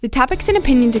The topics and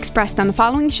opinions expressed on the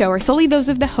following show are solely those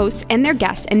of the hosts and their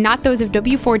guests and not those of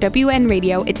W4WN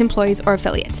Radio, its employees, or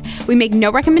affiliates. We make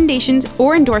no recommendations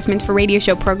or endorsements for radio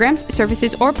show programs,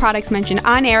 services, or products mentioned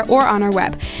on air or on our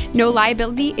web. No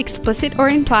liability, explicit or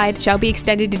implied, shall be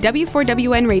extended to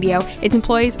W4WN Radio, its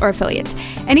employees, or affiliates.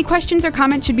 Any questions or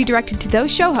comments should be directed to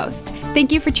those show hosts.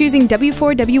 Thank you for choosing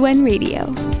W4WN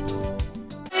Radio.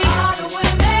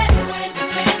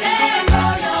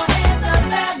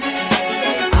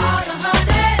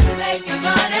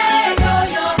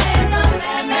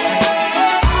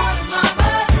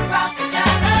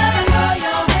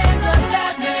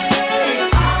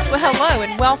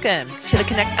 Welcome to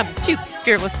to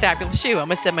Fearless Fabulous You. I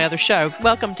almost said my other show.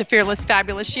 Welcome to Fearless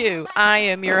Fabulous You. I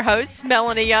am your host,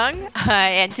 Melanie Young,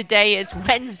 and today is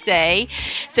Wednesday,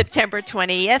 September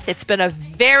 20th. It's been a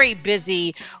very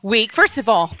busy week. First of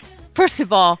all,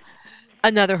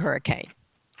 another hurricane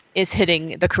is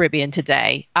hitting the Caribbean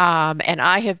today, and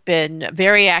I have been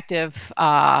very active.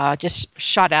 Just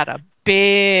shot out a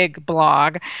big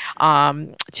blog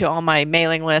to all my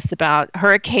mailing lists about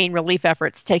hurricane relief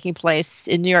efforts taking place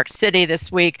in New York City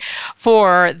this week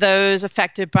for those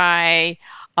affected by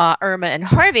Irma and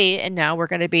Harvey, and now we're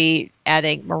going to be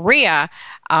adding Maria,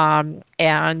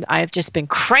 and I've just been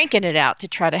cranking it out to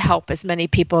try to help as many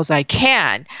people as I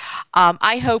can.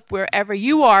 I hope wherever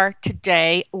you are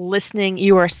today listening,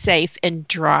 you are safe and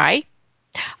dry.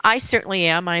 I certainly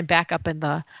am. I'm back up in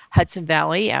the Hudson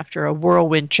Valley after a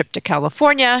whirlwind trip to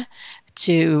California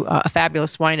to a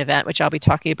fabulous wine event, which I'll be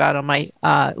talking about on my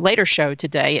later show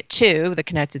today at 2, the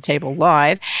Connected Table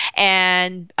Live,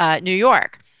 and New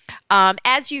York.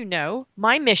 As you know,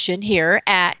 my mission here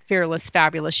at Fearless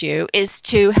Fabulous You is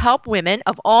to help women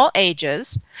of all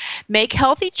ages make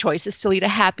healthy choices to lead a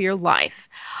happier life.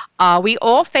 We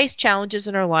all face challenges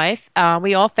in our life.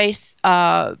 We all face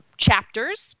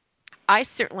chapters. I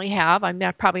certainly have. I'm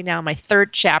probably now in my 3rd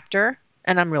chapter,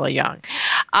 and I'm really young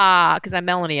because I'm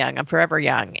Melanie Young. I'm forever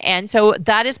young. And so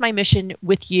that is my mission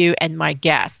with you and my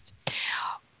guests.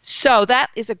 So that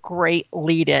is a great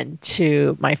lead-in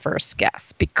to my first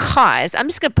guest, because I'm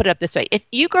just going to put it up this way. If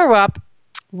you grew up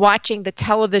watching the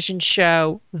television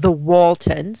show The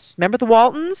Waltons, remember The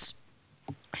Waltons?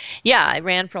 Yeah, it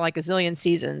ran for like a zillion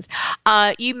seasons.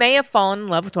 You may have fallen in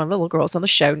love with one of the little girls on the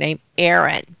show named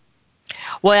Erin.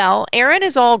 Well, Erin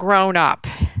is all grown up,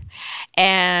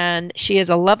 and she is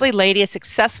a lovely lady,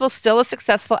 still a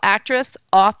successful actress,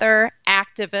 author,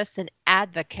 activist, and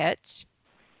advocate.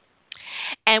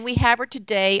 And we have her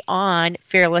today on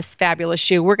Fearless Fabulous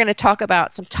You. We're going to talk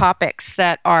about some topics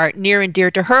that are near and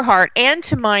dear to her heart and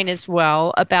to mine as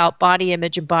well, about body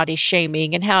image and body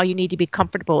shaming and how you need to be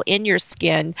comfortable in your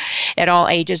skin at all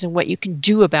ages and what you can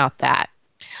do about that.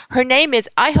 Her name is,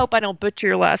 I hope I don't butcher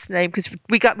your last name, because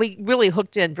we really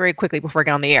hooked in very quickly before I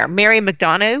got on the air. Mary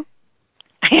McDonough?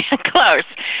 Close.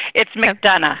 It's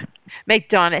McDonough.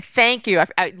 McDonough. Thank you.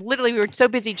 I literally, we were so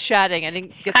busy chatting, I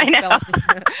didn't get the spelling.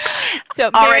 So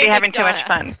already Mary having McDonough. Too much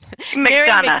fun. Mary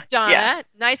McDonough. Yeah.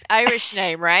 Nice Irish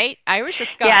name, right? Irish or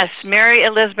Scottish? Yes, Mary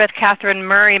Elizabeth Catherine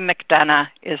Murray McDonough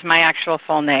is my actual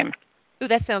full name. Ooh,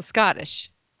 that sounds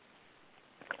Scottish.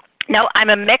 No, I'm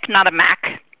a Mick, not a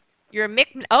Mac. You're a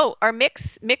Mick. Oh, are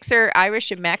Micks are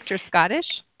Irish and Macs are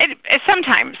Scottish? It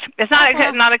sometimes. It's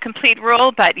not a complete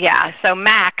rule, but yeah. So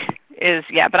Mac is,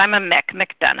 but I'm a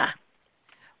McDonough.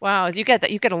 Wow, you get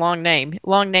that. You get a long name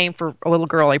for a little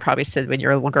girl. You probably said when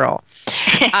you're a little girl.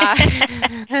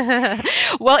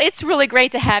 Well, it's really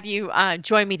great to have you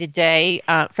join me today.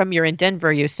 You're in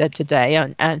Denver, you said today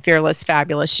on Fearless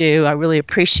Fabulous You. I really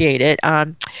appreciate it.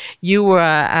 You were.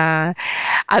 I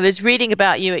was reading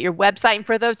about you at your website, and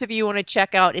for those of you who want to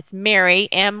check out, it's Mary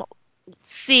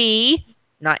MC.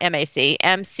 Not M-A-C,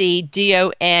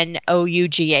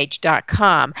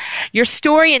 MCDONOUGH.com. Your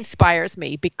story inspires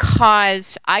me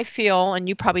because I feel, and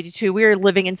you probably do too, we're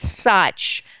living in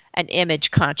such an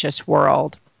image-conscious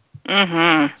world.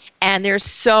 Mm-hmm. And there's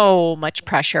so much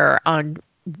pressure on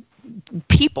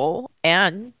people,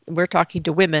 and we're talking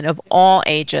to women of all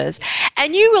ages.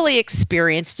 And you really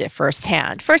experienced it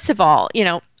firsthand. First of all,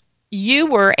 you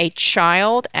were a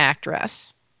child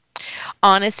actress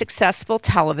on a successful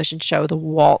television show, The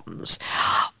Waltons.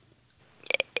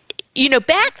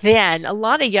 Back then, a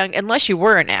lot of unless you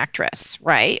were an actress,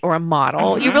 right, or a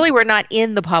model, you really were not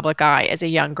in the public eye as a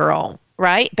young girl,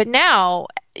 right? But now,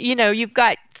 you've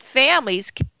got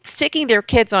families sticking their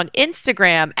kids on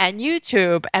Instagram and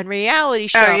YouTube and reality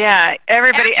shows. Oh yeah,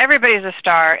 everybody's a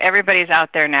star. Everybody's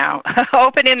out there now,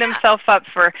 opening themselves up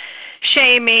for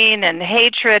shaming and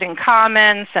hatred and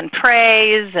comments and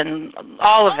praise and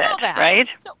all of it, that. right?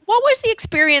 So what was the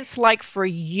experience like for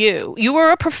you? You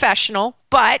were a professional,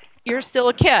 but you're still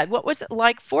a kid. What was it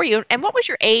like for you? And what was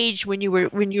your age when you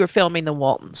were filming the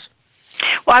Waltons?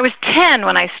 Well, I was 10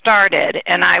 when I started,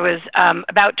 and I was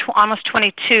almost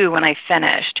 22 when I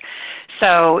finished.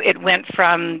 So it went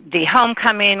from the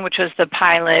Homecoming, which was the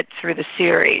pilot, through the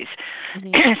series.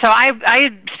 Mm-hmm. So I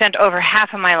spent over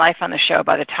half of my life on the show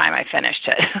by the time I finished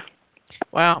it.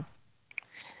 Wow.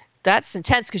 That's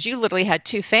intense because you literally had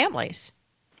 2 families.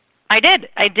 I did.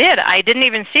 I didn't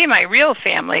even see my real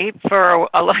family for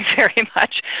very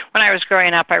much when I was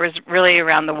growing up. I was really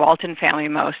around the Walton family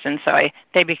most, and so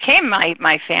they became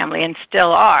my family and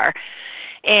still are.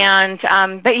 And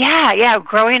but yeah,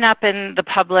 growing up in the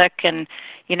public and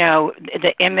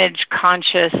the image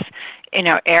conscious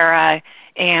era,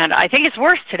 and I think it's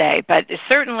worse today, but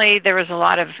certainly there was a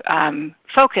lot of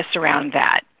focus around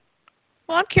that.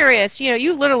 Well, I'm curious,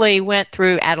 you literally went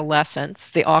through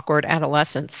adolescence, the awkward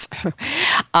adolescence,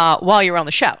 while you were on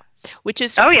the show, which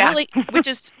is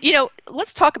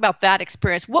let's talk about that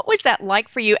experience. What was that like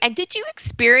for you? And did you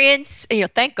experience,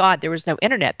 thank God there was no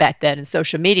internet back then and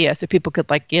social media, so people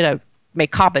could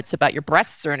make comments about your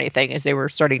breasts or anything as they were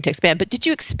starting to expand. But did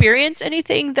you experience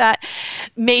anything that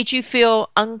made you feel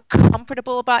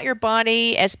uncomfortable about your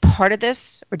body as part of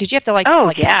this? Or did you have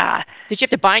to yeah. Did you have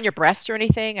to bind your breasts or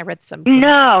anything? I read some.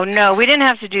 No, we didn't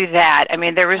have to do that. I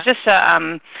mean, there was just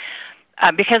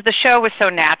because the show was so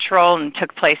natural and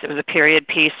took place, it was a period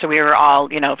piece, so we were all,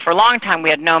 for a long time we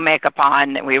had no makeup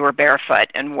on, and we were barefoot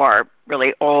and wore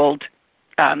really old,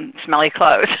 smelly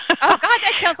clothes. Oh, God,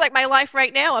 that sounds like my life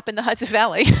right now up in the Hudson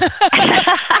Valley.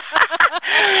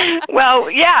 Well,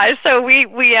 yeah, so we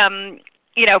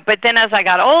but then as I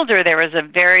got older, there was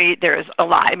a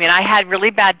lot. I mean, I had really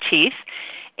bad teeth,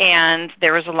 and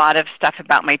there was a lot of stuff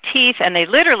about my teeth, and they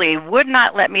literally would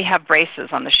not let me have braces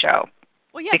on the show.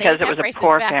 Well, yeah, because it was a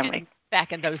poor family.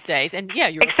 Back in those days, and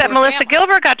except Melissa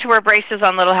Gilbert got to wear braces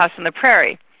on Little House on the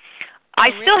Prairie. I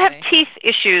still have teeth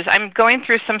issues. I'm going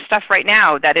through some stuff right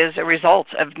now that is a result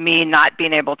of me not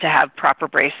being able to have proper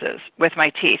braces with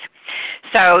my teeth.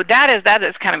 So that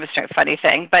is kind of a funny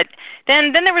thing. But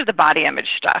then there was the body image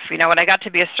stuff, when I got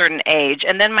to be a certain age.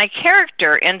 And then my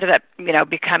character ended up,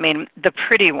 becoming the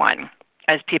pretty one,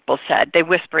 as people said. They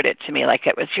whispered it to me like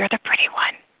it was, "You're the pretty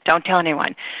one. Don't tell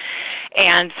anyone."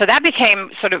 And so that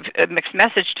became sort of a mixed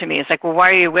message to me. It's like, well,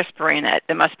 why are you whispering it?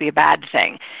 It must be a bad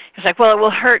thing. It's like, well, it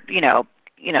will hurt,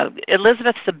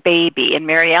 Elizabeth's the baby, and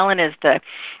Mary Ellen is the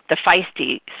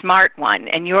feisty, smart one,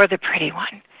 and you're the pretty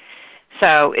one.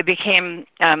 So it became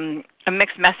a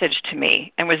mixed message to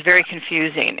me and was very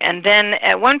confusing. And then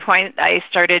at one point I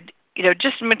started,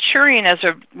 just maturing as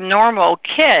a normal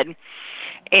kid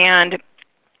and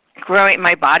growing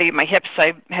my body, my hips.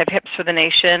 I have hips for the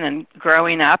nation, and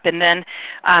growing up. And then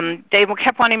they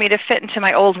kept wanting me to fit into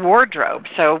my old wardrobe.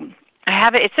 So I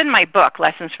have it. It's in my book,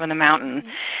 Lessons from the Mountain,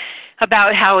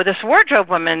 about how this wardrobe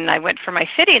woman, I went for my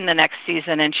fitting the next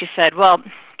season, and she said, well,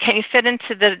 can you fit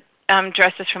into the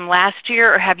dresses from last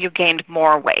year, or have you gained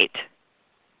more weight?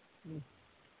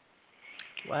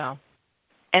 Wow.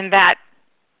 And that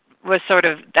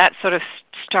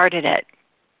started it.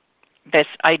 This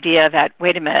idea that,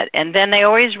 wait a minute, and then they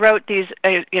always wrote these,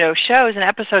 shows and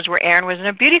episodes where Erin was in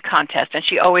a beauty contest, and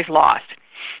she always lost.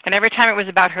 And every time it was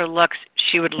about her looks,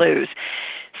 she would lose.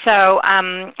 So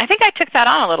I think I took that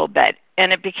on a little bit,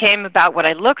 and it became about what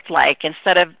I looked like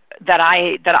instead of that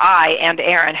I and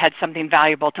Erin had something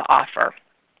valuable to offer,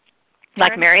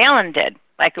 like Mary Ellen did.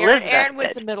 Like Elizabeth Erin was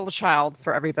did. the middle child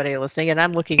for everybody listening, and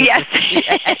I'm looking at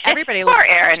at everybody poor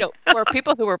listening. Erin. For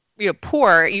people who were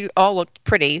poor, you all looked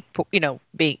pretty.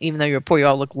 Even though you were poor, you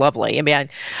all looked lovely. I mean,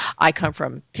 I come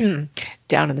from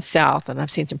down in the South, and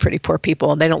I've seen some pretty poor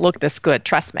people, and they don't look this good.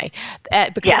 Trust me.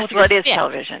 Yes, well, it is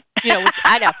television.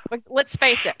 I know. Let's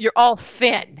face it. You're all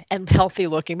thin and healthy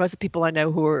looking. Most of the people I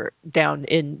know who are down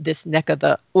in this neck of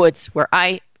the woods, where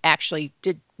I actually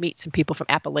did meet some people from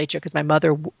Appalachia, because my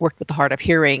mother worked with the hard of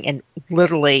hearing, and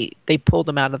literally they pulled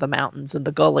them out of the mountains and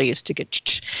the gullies to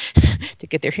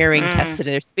get their hearing tested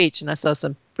and their speech. And I saw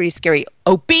some pretty scary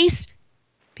obese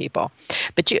people,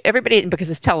 but everybody, because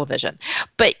it's television.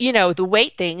 But the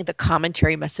weight thing, the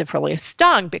commentary must have really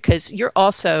stung, because you're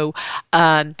also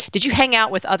did you hang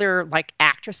out with other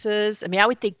actresses? I mean, I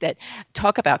would think that,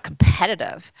 talk about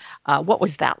competitive, what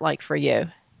was that like for you?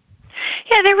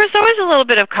 Yeah, there was always a little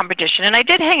bit of competition, and I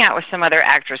did hang out with some other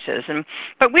actresses,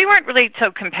 but we weren't really so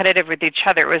competitive with each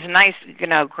other. It was nice,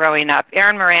 growing up.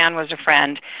 Erin Moran was a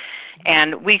friend,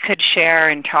 and we could share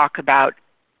and talk about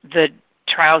the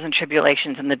trials and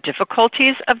tribulations and the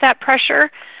difficulties of that pressure.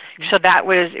 So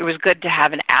it was good to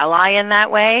have an ally in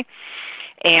that way.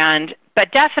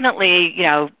 But definitely,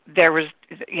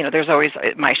 there's always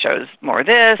my show's more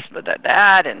this,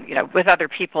 that, and with other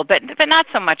people, but not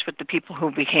so much with the people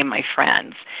who became my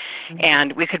friends,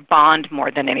 and we could bond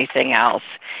more than anything else.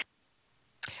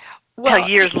 Well,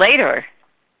 years later,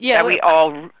 that we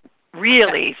all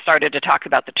really started to talk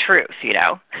about the truth.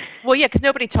 Well, yeah, because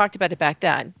nobody talked about it back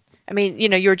then. I mean,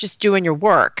 you were just doing your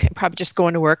work, probably just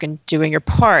going to work and doing your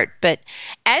part. But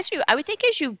I would think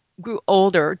as you grew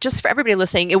older, just for everybody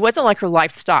listening, it wasn't like her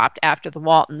life stopped after the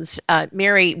Waltons.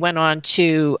 Mary went on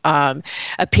to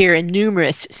appear in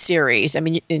numerous series. I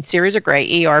mean, in series are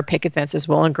great: ER, Picket Fences,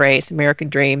 Will and Grace, American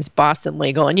Dreams, Boston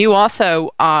Legal, and you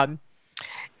also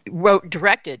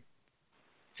directed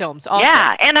films also.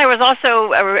 Yeah, and I was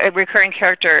also a recurring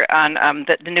character on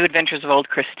the New Adventures of Old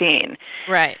Christine.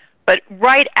 Right. But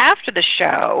right after the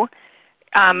show,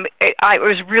 it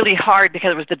was really hard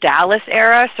because it was the Dallas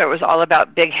era, so it was all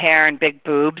about big hair and big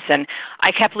boobs, and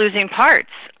I kept losing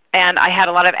parts. And I had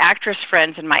a lot of actress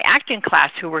friends in my acting class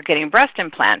who were getting breast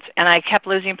implants, and I kept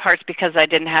losing parts because I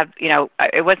didn't have,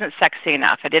 it wasn't sexy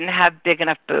enough. I didn't have big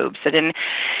enough boobs.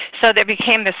 So there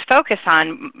became this focus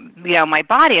on, my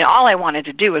body, and all I wanted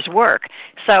to do was work.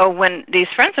 So when these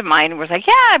friends of mine was like,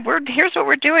 yeah, here's what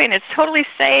we're doing. It's totally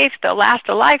safe. They'll last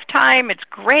a lifetime. It's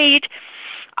great.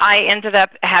 I ended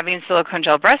up having silicone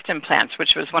gel breast implants,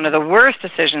 which was one of the worst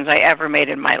decisions I ever made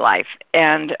in my life.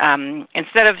 And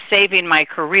instead of saving my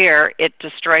career, it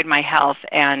destroyed my health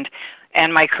and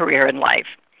my career in life.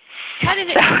 How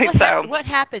did it? What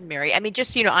happened, Mary? I mean,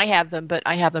 just I have them, but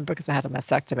I have them because I had a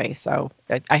mastectomy, so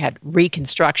I had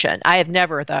reconstruction. I have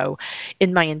never, though,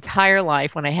 in my entire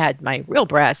life, when I had my real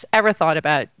breasts, ever thought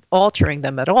about altering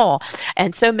them at all,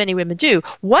 and so many women do.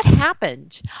 What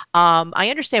happened? I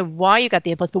understand why you got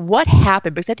the implants, but what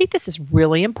happened? Because I think this is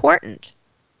really important.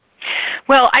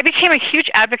 Well, I became a huge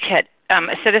advocate, a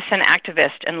citizen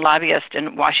activist and lobbyist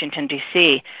in Washington,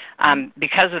 D.C.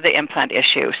 Because of the implant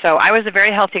issue. So I was a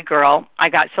very healthy girl. I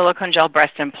got silicone gel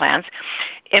breast implants.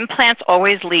 Implants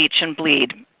always leach and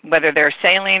bleed. Whether they're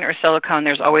saline or silicone,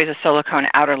 there's always a silicone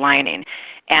outer lining.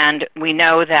 And we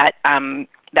know that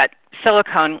that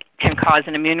silicone can cause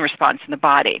an immune response in the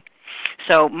body.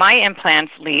 So my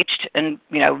implants leached, and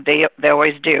they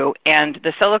always do, and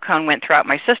the silicone went throughout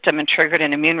my system and triggered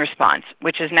an immune response,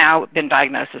 which has now been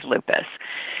diagnosed as lupus.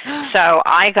 So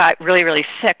I got really, really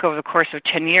sick over the course of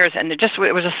 10 years, and it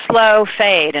was a slow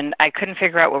fade, and I couldn't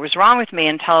figure out what was wrong with me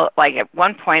until, at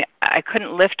one point, I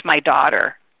couldn't lift my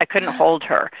daughter. I couldn't hold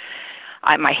her.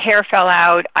 My hair fell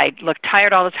out. I looked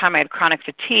tired all the time. I had chronic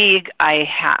fatigue. I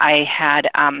had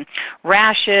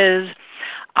rashes.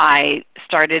 I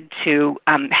started to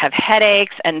have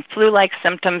headaches and flu-like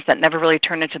symptoms that never really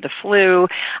turned into the flu.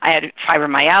 I had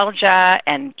fibromyalgia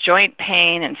and joint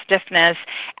pain and stiffness,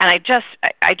 and I just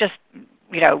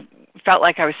felt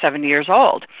like I was 70 years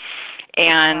old.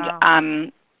 And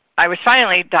wow. I was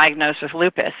finally diagnosed with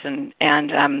lupus,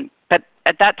 but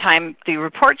at that time the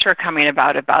reports were coming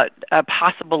about a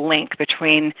possible link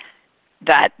between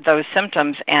those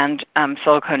symptoms and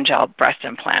silicone gel breast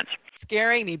implants.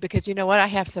 Scaring me because you know what? I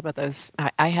have some of those.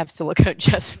 I have silicone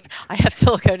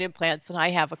implants, and I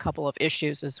have a couple of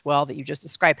issues as well that you just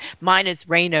described. Mine is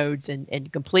Raynaud's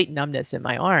and complete numbness in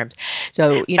my arms.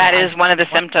 So that is one of the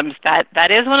symptoms. That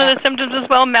is one of the symptoms as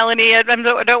well, Melanie. I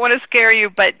don't want to scare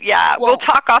you, but yeah, we'll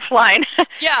talk offline.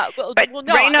 Yeah, but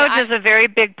Raynaud's is a very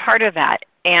big part of that,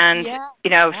 and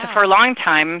so for a long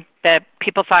time, that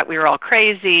people thought we were all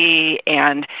crazy,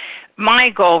 and my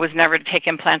goal was never to take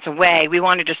implants away. We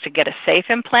wanted just to get a safe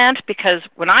implant because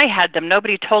when I had them,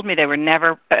 nobody told me they were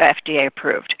never FDA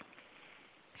approved.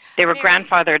 They were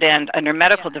grandfathered in under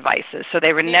medical devices, so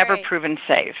they were never proven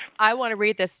safe. I want to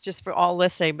read this just for all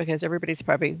listening because everybody's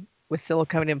probably with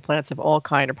silicone implants of all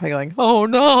kind are probably going, oh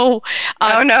no.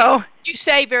 Oh no. You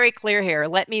say very clear here.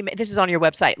 This is on your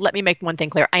website. Let me make one thing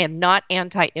clear. I am not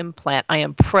anti-implant. I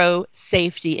am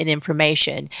pro-safety and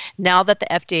information. Now that the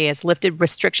FDA has lifted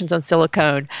restrictions on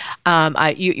silicone,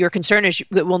 your concern is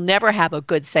that we'll never have a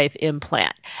good, safe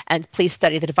implant. And please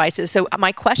study the devices. So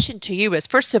my question to you is,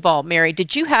 first of all, Mary,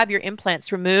 did you have your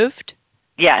implants removed?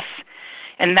 Yes.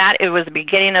 And it was the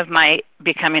beginning of my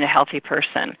becoming a healthy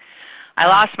person. I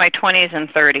lost my 20s and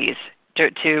 30s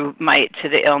to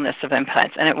the illness of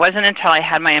implants, and it wasn't until I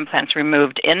had my implants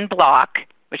removed in block,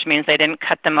 which means they didn't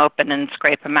cut them open and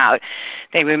scrape them out.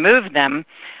 They removed them.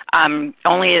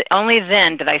 Only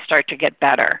then did I start to get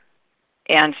better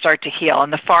and start to heal.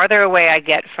 And the farther away I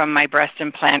get from my breast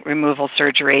implant removal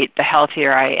surgery, the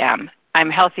healthier I am. I'm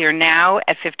healthier now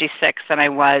at 56 than I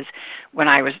was when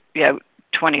I was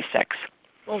 26.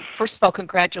 Well, first of all,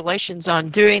 congratulations on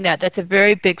doing that. That's a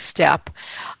very big step.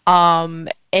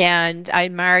 And I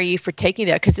admire you for taking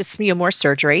that, because it's more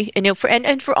surgery. And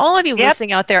for all of you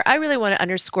listening out there, I really want to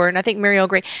underscore, and I think Mary will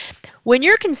agree, when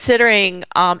you're considering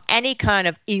any kind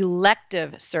of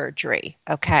elective surgery,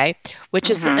 okay, which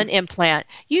is an implant,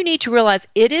 you need to realize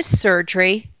it is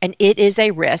surgery and it is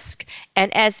a risk.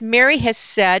 And as Mary has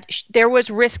said, there was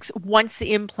risks once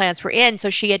the implants were in, so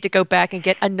she had to go back and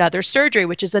get another surgery,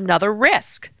 which is another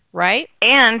risk, right?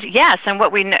 And yes, and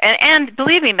what we know, and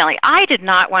believe me, Melly, I did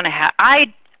not want to have.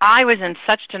 I was in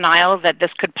such denial that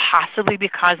this could possibly be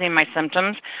causing my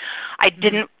symptoms. I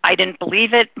didn't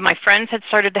believe it. My friends had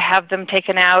started to have them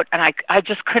taken out, and I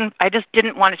just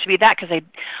didn't want it to be that, because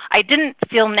I didn't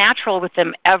feel natural with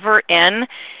them ever in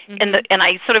and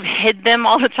I sort of hid them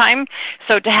all the time.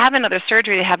 So to have another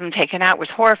surgery to have them taken out was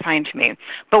horrifying to me.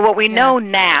 But what we know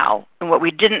now, and what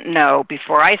we didn't know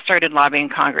before I started lobbying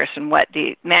Congress, and what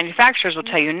the manufacturers will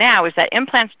tell you now, is that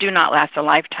implants do not last a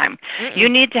lifetime. You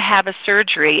need to have a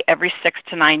surgery every 6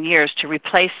 to 9 years to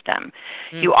replace them.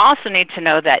 You also need to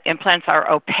know that implants are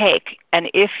opaque, and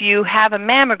if you have a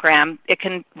mammogram, it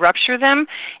can rupture them,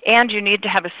 and you need to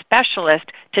have a specialist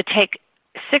to take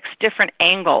 6 different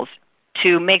angles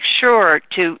to make sure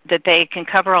that they can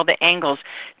cover all the angles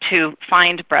to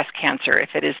find breast cancer if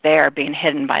it is there being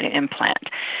hidden by an implant.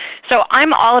 So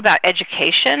I'm all about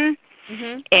education.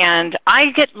 And I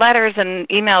get letters and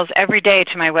emails every day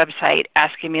to my website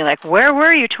asking me, like, where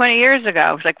were you 20 years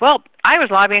ago? It's like, well, I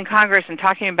was lobbying Congress and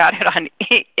talking about it on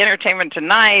Entertainment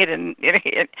Tonight and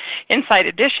Inside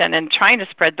Edition and trying to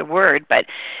spread the word. But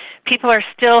people are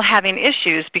still having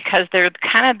issues because they're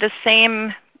kind of the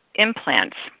same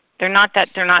implants. They're not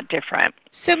different.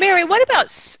 So, Mary, what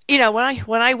about,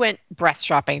 when I went breast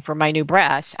shopping for my new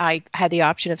breast, I had the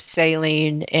option of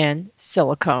saline and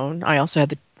silicone. I also had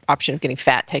the option of getting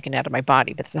fat taken out of my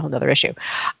body, but that's a whole other issue.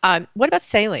 What about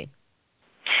saline?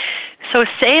 So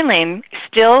saline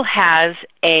still has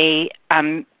a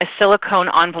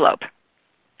silicone envelope,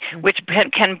 which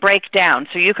can break down.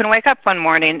 So you can wake up one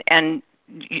morning and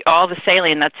all the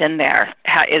saline that's in there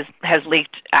has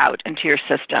leaked out into your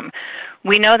system.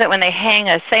 We know that when they hang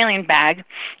a saline bag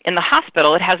in the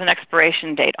hospital, it has an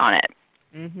expiration date on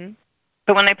it.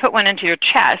 But when they put one into your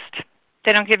chest,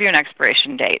 they don't give you an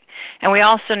expiration date. And we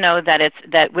also know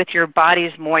that with your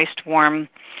body's moist, warm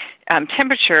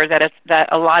temperature, that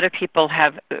a lot of people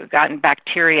have gotten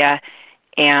bacteria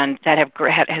and that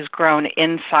has grown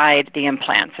inside the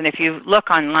implants. And if you look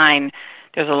online,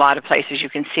 there's a lot of places you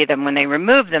can see them. When they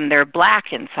remove them, they're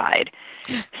black inside.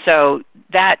 So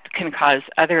that can cause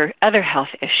other health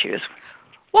issues.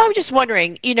 Well, I'm just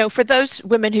wondering, for those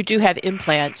women who do have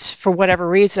implants for whatever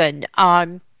reason,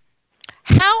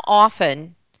 how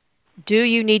often do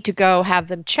you need to go have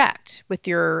them checked with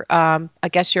your,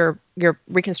 your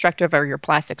reconstructive or your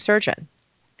plastic surgeon?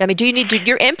 I mean, do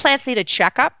your implants need a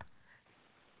checkup?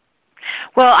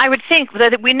 Well, I would think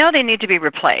that we know they need to be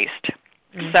replaced.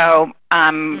 So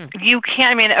you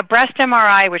can't. I mean, a breast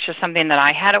MRI, which is something that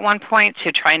I had at one point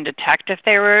to try and detect if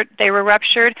they were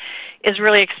ruptured, is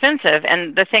really expensive.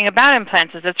 And the thing about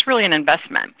implants is it's really an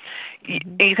investment.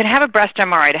 You can have a breast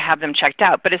MRI to have them checked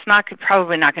out, but it's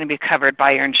probably not going to be covered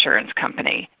by your insurance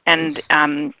company. And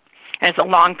it's a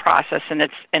long process, and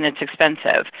it's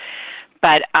expensive.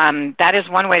 But that is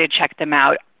one way to check them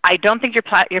out. I don't think your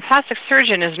plastic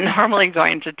surgeon is normally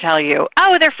going to tell you,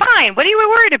 "Oh, they're fine. What are you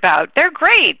worried about? They're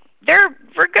great.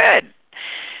 We're good."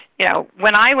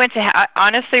 When I went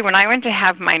to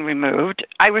have mine removed,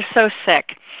 I was so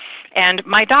sick, and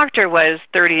my doctor was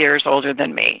 30 years older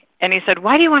than me, and he said,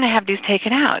 "Why do you want to have these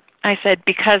taken out?" I said,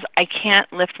 "Because I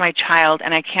can't lift my child,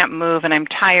 and I can't move, and I'm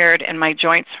tired, and my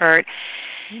joints hurt."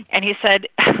 And he said,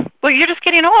 "Well, you're just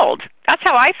getting old. That's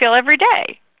how I feel every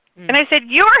day." And I said,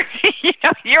 "You're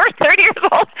 30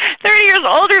 years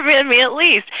older than me at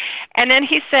least." And then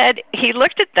he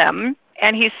looked at them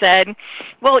and he said,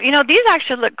 "Well, these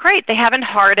actually look great. They haven't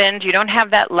hardened. You don't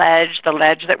have that ledge, the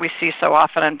ledge that we see so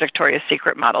often on Victoria's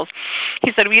Secret models."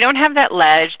 He said, "We don't have that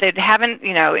ledge. They haven't,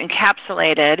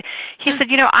 encapsulated." He said,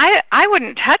 I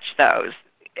wouldn't touch those,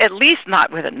 at least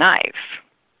not with a knife."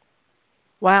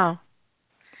 Wow.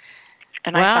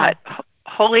 And I thought,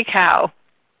 holy cow.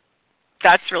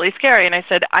 That's really scary. And I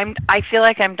said, I feel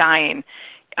like I'm dying.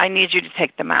 I need you to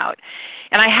take them out.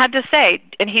 And I had to say,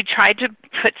 and he tried to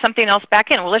put something else back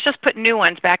in. Well, let's just put new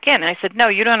ones back in. And I said, "No,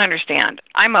 you don't understand.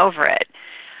 I'm over it.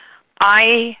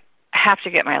 I have to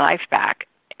get my life back.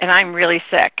 And I'm really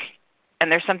sick.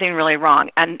 And there's something really wrong.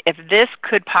 And if this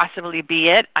could possibly be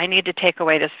it, I need to take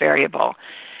away this variable."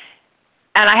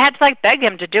 And I had to beg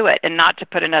him to do it and not to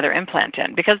put another implant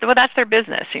in because, well, that's their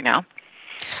business,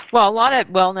 Well, a lot of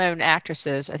well-known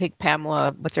actresses, I think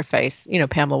Pamela, what's-her-face,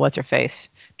 Pamela what's-her-face,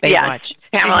 Baywatch.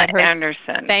 Yes, Pamela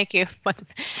Anderson. Thank you.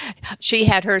 She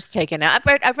had hers taken out.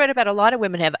 I've read about a lot of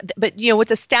women have, but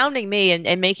what's astounding me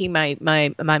and making my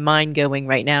mind going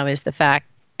right now is the fact,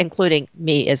 including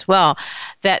me as well,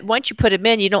 that once you put them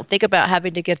in, you don't think about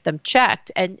having to get them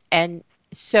checked. And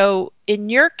so in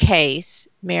your case,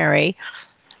 Mary,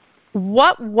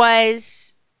 what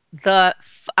was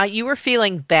you were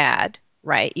feeling bad,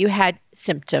 right? You had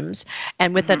symptoms,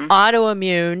 and with an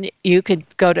autoimmune, you could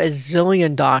go to a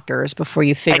zillion doctors before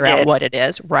you figure out what it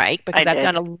is, right? Because I've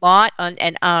done a lot on,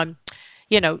 and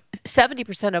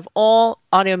 70% of all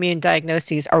autoimmune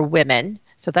diagnoses are women.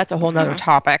 So that's a whole nother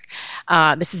topic.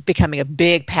 This is becoming a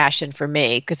big passion for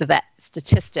me because of that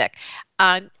statistic.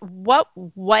 What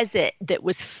was it that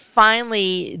was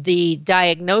finally the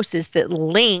diagnosis that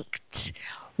linked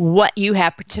what you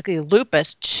have, particularly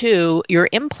lupus, to your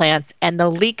implants and the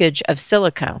leakage of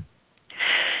silicone?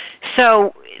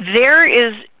 So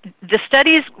the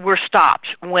studies were stopped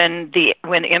when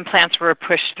implants were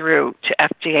pushed through to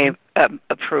FDA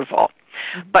approval.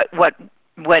 But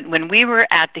when we were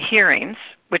at the hearings,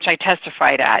 which I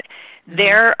testified at,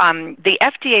 the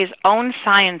FDA's own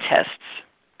scientists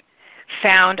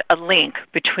found a link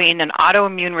between an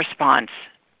autoimmune response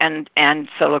and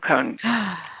silicone.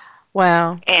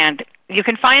 Wow. And you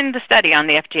can find the study on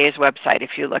the FDA's website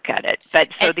if you look at it. But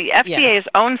so the FDA's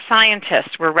own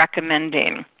scientists were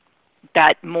recommending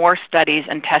that more studies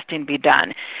and testing be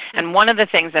done. And one of the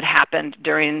things that happened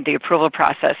during the approval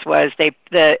process was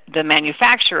the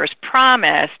manufacturers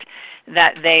promised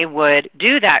that they would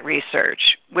do that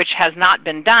research, which has not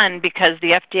been done because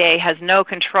the FDA has no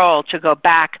control to go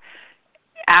back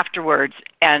afterwards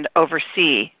and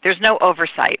oversee. There's no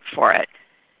oversight for it.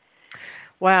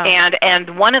 Wow.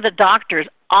 And one of the doctors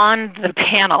on the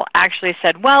panel actually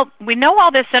said, well, we know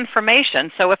all this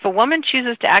information, so if a woman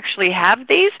chooses to actually have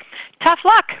these, tough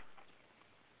luck.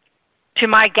 To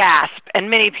my gasp,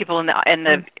 and many people in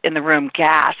the room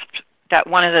gasped that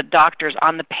one of the doctors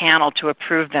on the panel to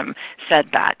approve them said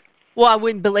that. Well, I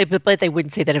wouldn't believe, but they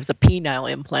wouldn't say that it was a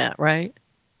penile implant, right?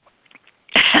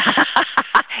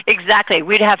 Exactly.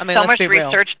 We'd have so much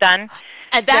research done.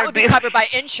 And that would be covered by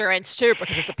insurance, too,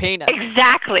 because it's a penis.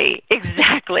 Exactly.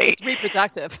 It's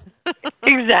reproductive.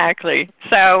 Exactly.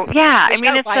 So, yeah. I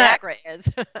mean, it's Viagra is.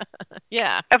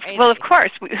 Yeah. Well, of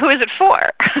course. Who is it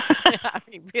for? Yeah, I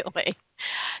mean, really.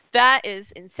 That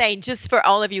is insane. Just for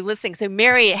all of you listening. So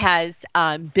Mary has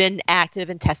been active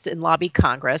and tested and lobbied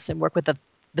Congress and worked with the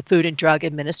Food and Drug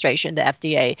Administration, the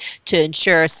FDA, to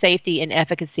ensure safety and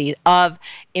efficacy of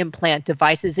implant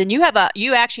devices. And you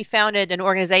actually founded an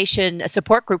organization, a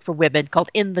support group for women called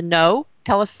In the Know.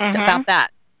 Tell us about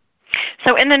that.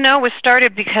 So In the Know was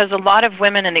started because a lot of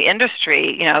women in the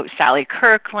industry, Sally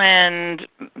Kirkland,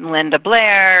 Linda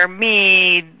Blair,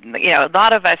 me, a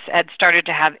lot of us had started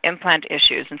to have implant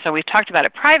issues. And so we talked about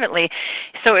it privately.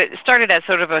 So it started as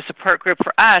sort of a support group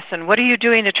for us. And what are you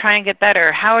doing to try and get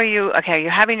better? How are you, you're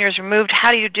having yours removed.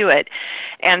 How do you do it?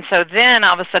 And so then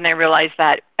all of a sudden I realized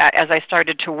that as I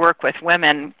started to work with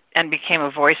women and became a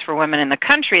voice for women in the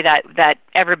country, that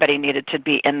everybody needed to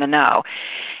be in the know.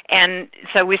 And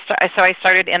so I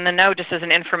started In the Know just as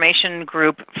an information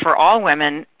group for all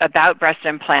women about breast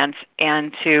implants,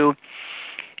 and to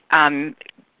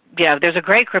there's a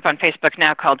great group on Facebook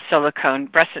now called Silicone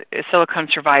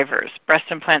Survivors, Breast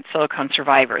Implant Silicone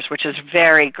Survivors, which is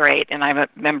very great, and I'm a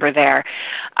member there.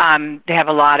 They have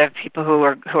a lot of people who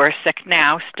are sick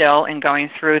now still and going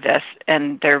through this,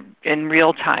 and they're in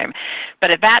real time.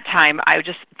 But at that time, I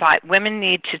just thought women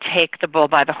need to take the bull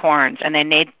by the horns, and they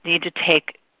need to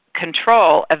take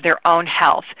control of their own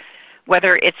health,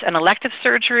 whether it's an elective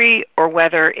surgery or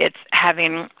whether it's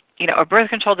having a birth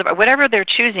control device, whatever they're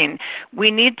choosing. We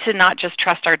need to not just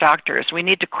trust our doctors. We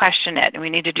need to question it, and we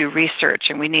need to do research,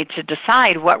 and we need to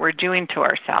decide what we're doing to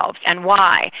ourselves and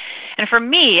why. And for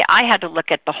me, I had to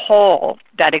look at the hole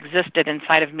that existed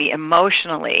inside of me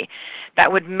emotionally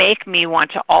that would make me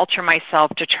want to alter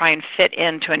myself to try and fit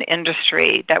into an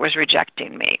industry that was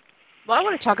rejecting me. Well, I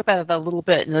want to talk about it a little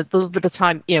bit in a little bit of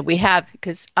time we have,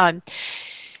 because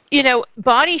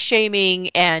body shaming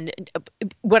and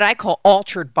what I call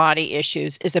altered body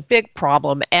issues is a big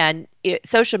problem. And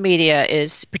social media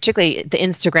is, particularly the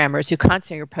Instagrammers who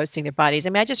constantly are posting their bodies. I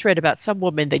mean, I just read about some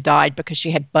woman, they died because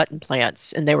she had butt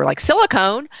implants, and they were like,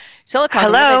 silicone.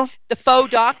 Hello. The faux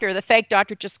doctor, the fake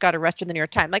doctor just got arrested in the New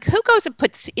York Times. Like, who goes and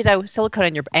puts, silicone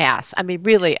in your ass? I mean,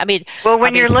 really, Well,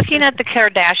 when you're looking at the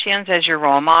Kardashians as your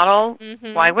role model,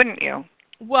 why wouldn't you?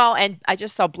 Well, and I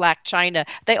just saw Black China.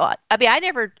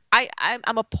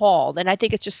 I'm appalled, and I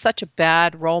think it's just such a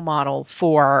bad role model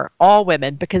for all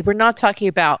women, because we're not talking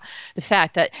about the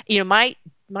fact that,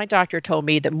 my doctor told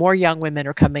me that more young women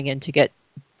are coming in to get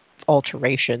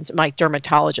alterations. My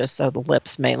dermatologist, so the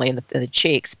lips mainly and the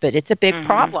cheeks, but it's a big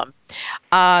problem.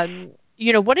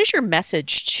 What is your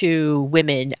message to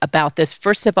women about this?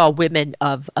 First of all, women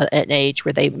of an age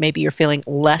where they maybe are feeling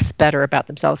less better about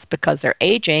themselves because they're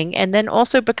aging, and then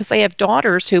also because they have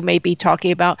daughters who may be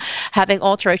talking about having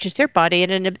alterations to their body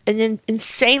at an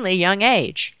insanely young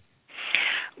age.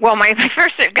 Well, my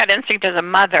first gut instinct as a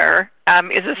mother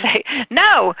is to say,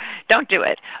 no, don't do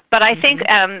it. But I think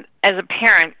as a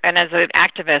parent and as an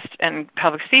activist and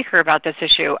public speaker about this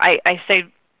issue, I say,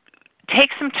 take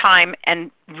some time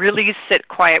and really sit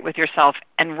quiet with yourself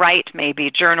and write, maybe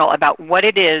journal about what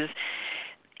it is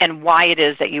and why it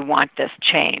is that you want this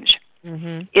change.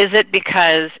 Is it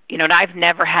because, I've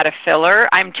never had a filler.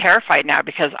 I'm terrified now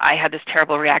because I had this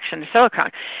terrible reaction to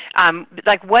silicone.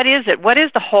 What is it? What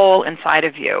is the hole inside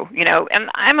of you?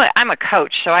 And I'm a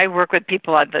coach, so I work with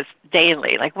people on this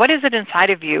daily. What is it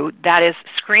inside of you that is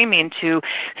screaming to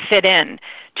fit in,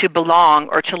 to belong,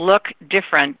 or to look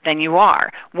different than you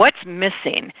are? What's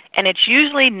missing? And it's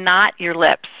usually not your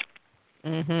lips.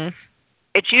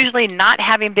 It's usually not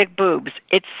having big boobs.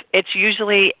 It's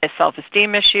usually a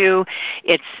self-esteem issue.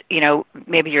 It's,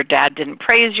 maybe your dad didn't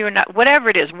praise you or not. Whatever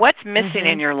it is, what's missing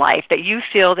in your life that you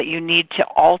feel that you need to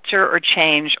alter or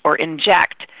change or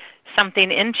inject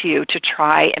something into you to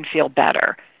try and feel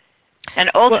better? And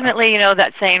ultimately,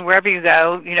 that saying, wherever you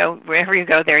go,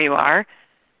 there you are.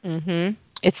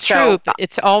 It's true. But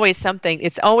it's always something.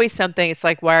 It's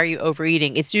like, why are you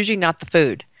overeating? It's usually not the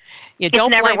food.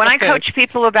 Don't blame the food. When I coach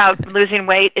people about losing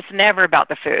weight, it's never about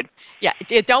the food. Yeah,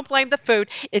 don't blame the food.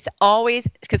 It's always,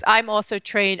 because I'm also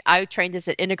trained. I trained as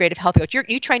an integrative health coach.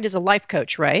 You trained as a life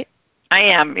coach, right? I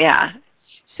am, yeah.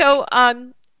 So I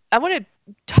want to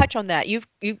touch on that.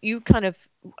 You kind of.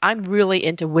 I'm really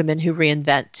into women who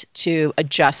reinvent, to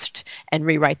adjust and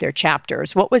rewrite their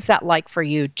chapters. What was that like for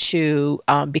you to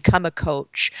become a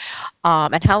coach,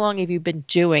 and how long have you been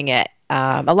doing it?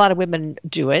 A lot of women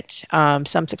do it,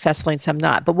 some successfully and some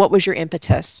not. But what was your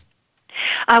impetus?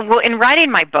 Well, in writing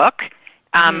my book,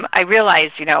 I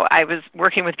realized, I was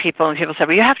working with people, and people said,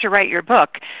 well, you have to write your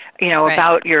book, Right.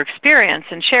 about your experience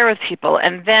and share with people.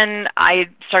 And then I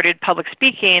started public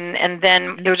speaking, and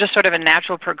then it was just sort of a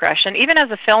natural progression, even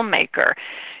as a filmmaker,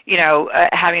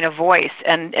 having a voice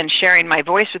and sharing my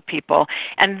voice with people,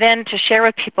 and then to share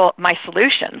with people my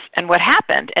solutions and what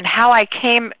happened and how I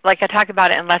came, like I talk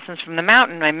about it in Lessons from the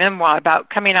Mountain, my memoir,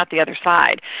 about coming out the other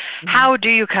side. How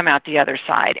do you come out the other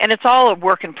side? And it's all a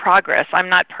work in progress. I'm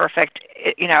not perfect,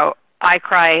 I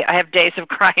cry. I have days of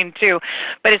crying too,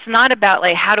 but it's not about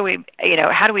what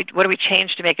do we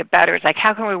change to make it better? It's like,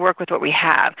 how can we work with what we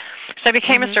have? So I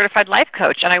became a certified life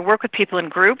coach, and I work with people in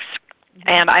groups,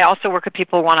 and I also work with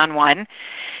people one-on-one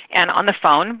and on the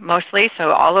phone mostly.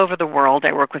 So all over the world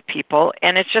I work with people,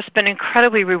 and it's just been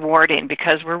incredibly rewarding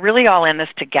because we're really all in this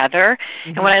together.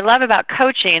 And what I love about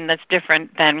coaching that's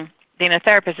different than being a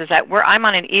therapist is that I'm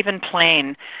on an even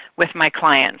plane with my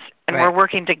clients, and we're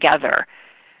working together.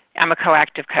 I'm a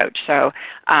coactive coach, so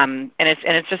and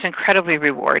it's just incredibly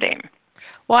rewarding.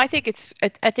 Well, I think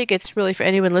it's really for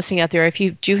anyone listening out there. If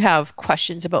you do have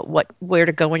questions about where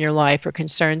to go in your life or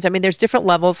concerns, I mean, there's different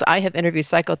levels. I have interviewed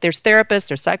there's therapists,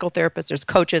 there's psychotherapists, there's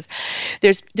coaches.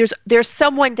 There's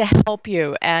someone to help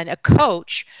you, and a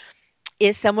coach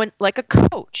is someone like a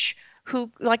coach who,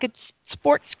 like a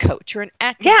sports coach or an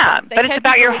acting coach. But it's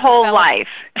about your whole life.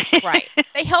 Right.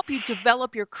 They help you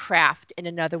develop your craft in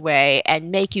another way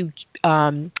and make you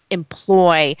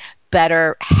employ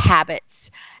better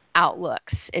habits,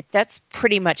 outlooks. That's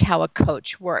pretty much how a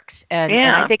coach works. And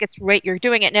I think it's great you're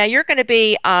doing it. Now, you're going to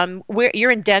be,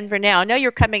 you're in Denver now. I know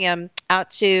you're coming out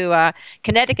to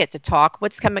Connecticut to talk.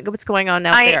 What's going on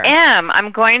out there? I am.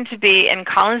 I'm going to be in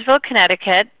Collinsville,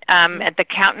 Connecticut, at the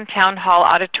County Town Hall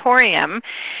Auditorium,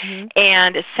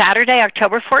 and it's Saturday,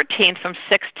 October 14th from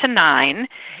 6 to 9,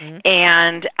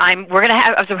 and we're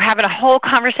having a whole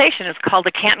conversation. It's called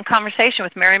the Canton Conversation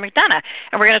with Mary McDonough,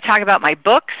 and we're going to talk about my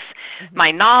books, my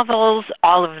novels,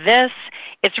 all of this.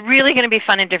 It's really going to be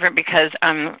fun and different because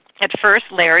at first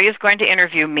Larry is going to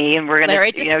interview me, and we're going to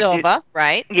Larry DeSilva,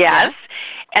 right? Yes. Yeah.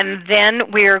 And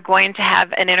then we're going to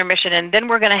have an intermission, and then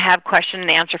we're going to have question and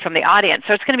answer from the audience.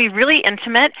 So it's going to be really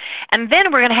intimate, and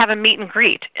then we're going to have a meet and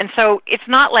greet. And so it's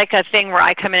not like a thing where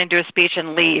I come in and do a speech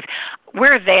and leave.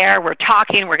 We're there, we're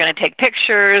talking, we're going to take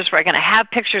pictures, we're going to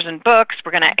have pictures and books,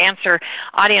 we're going to answer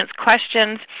audience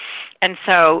questions. And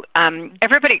so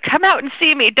everybody, come out and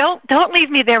see me. Don't leave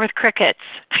me there with crickets.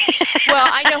 Well,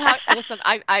 I know how. Listen,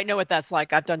 I know what that's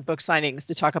like. I've done book signings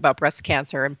to talk about breast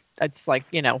cancer, and it's like,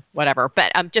 whatever.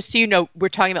 But just so you know, we're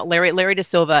talking about Larry De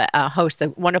Silva hosts a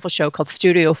wonderful show called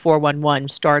Studio 411,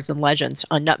 Stars and Legends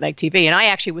on Nutmeg TV, and I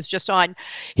actually was just on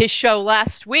his show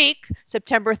last week,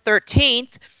 September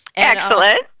 13th. And,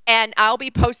 excellent. And I'll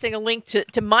be posting a link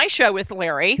to my show with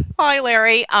Larry. Hi,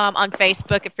 Larry, on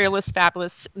Facebook at Fearless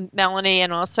Fabulous Melanie,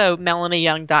 and also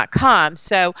MelanieYoung.com.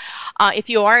 So if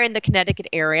you are in the Connecticut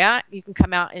area, you can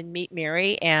come out and meet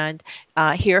Mary and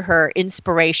hear her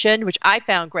inspiration, which I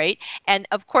found great. And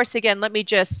of course, again, let me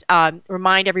just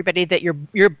remind everybody that your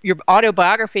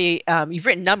autobiography, you've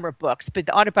written a number of books, but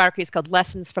the autobiography is called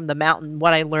Lessons from the Mountain,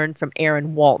 What I Learned from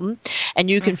Aaron Walton. And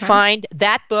you can find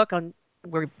that book on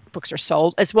where books are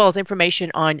sold, as well as information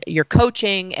on your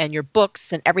coaching and your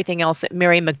books and everything else at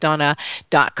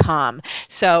marymcdonough.com.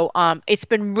 So it's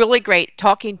been really great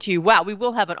talking to you. Wow, we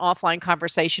will have an offline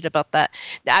conversation about that.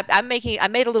 I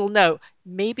made a little note.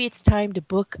 Maybe it's time to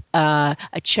book a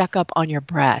checkup on your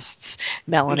breasts,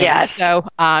 Melanie. Yes. So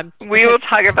we will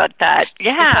talk about that.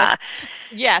 Yeah.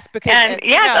 Because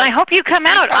I hope you come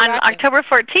out on October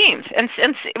 14th,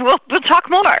 and we'll talk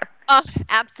more.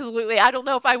 Absolutely. I don't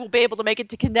know if I will be able to make it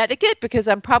to Connecticut because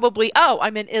I'm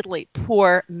in Italy.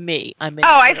 Poor me.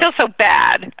 I feel so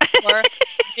bad. Poor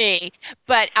me.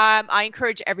 But I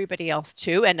encourage everybody else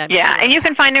too. And and you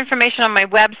can find information on my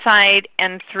website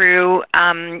and through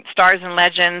Stars and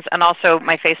Legends, and also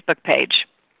my Facebook page.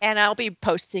 And I'll be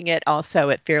posting it also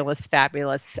at Fearless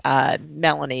Fabulous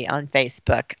Melanie on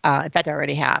Facebook. In fact, I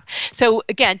already have. So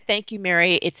again, thank you,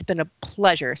 Mary. It's been a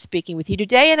pleasure speaking with you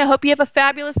today, and I hope you have a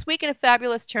fabulous week and a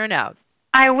fabulous turnout.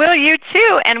 I will. You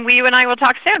too. And you and I will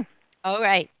talk soon. All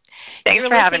right. Thanks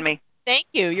for having me. Thank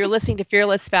you. You're listening to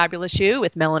Fearless Fabulous You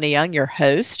with Melanie Young, your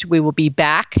host. We will be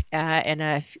back in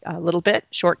a little bit,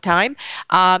 short time,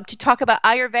 to talk about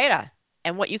Ayurveda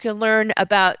and what you can learn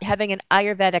about having an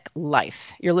Ayurvedic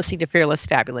life. You're listening to Fearless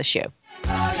Fabulous You.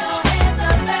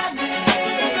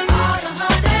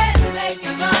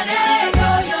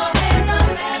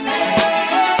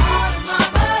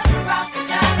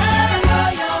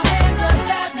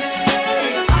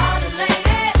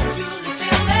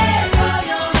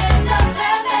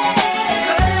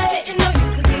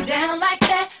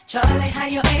 Charlie, how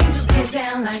your angels get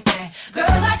down like that? Girl,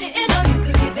 I didn't know you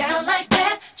could get down like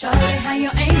that. Charlie, how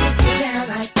your angels get down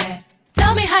like that?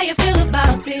 Tell me how you feel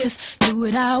about this. Do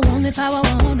what I want, live how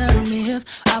I wanna live.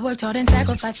 I worked hard and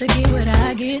sacrificed to get what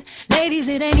I get. Ladies,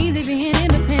 it ain't easy being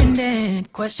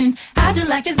independent. Question, how'd you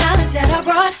like this knowledge that I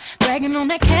brought? Bragging on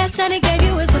that cash that he gave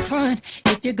you is the front.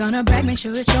 If you're gonna brag, make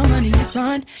sure it's your money you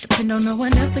fund. Depend on no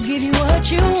one else to give you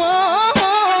what you want.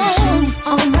 The shoes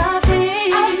on my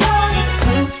feet,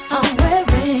 I'm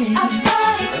wearing, the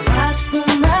rock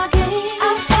I'm rocking,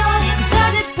 'cause I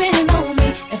depend on me.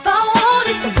 If I want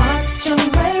it, the watch I'm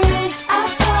wearing,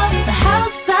 the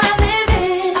house I live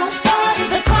in,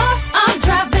 the car I'm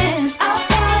driving, I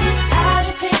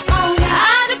depend on me.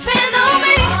 I depend on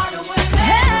me.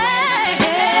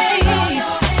 Hey, all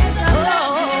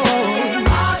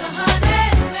the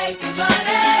honeys making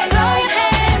money. Throw your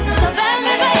hands up at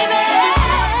me, baby.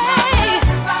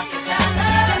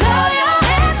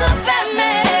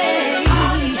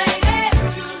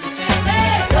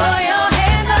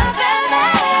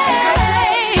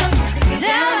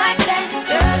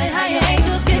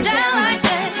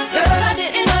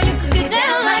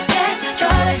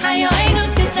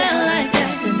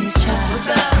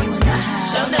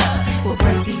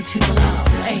 People all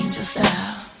angel style.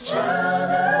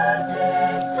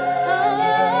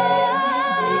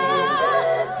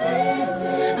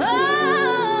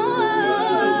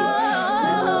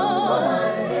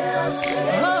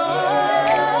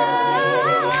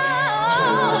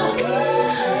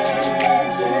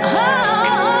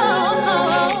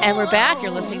 And we're back.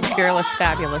 You're listening to Fearless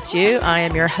Fabulous You. I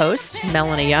am your host,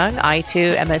 Melanie Young. I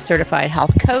too am a certified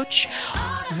health coach,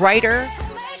 writer,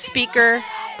 speaker,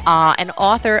 and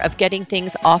author of Getting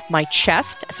Things Off My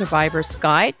Chest, Survivor's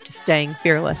Guide to Staying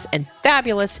Fearless and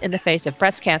Fabulous in the Face of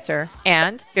Breast Cancer,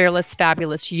 and Fearless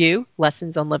Fabulous You,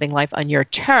 Lessons on Living Life on Your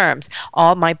Terms.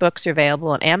 All my books are available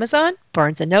on Amazon,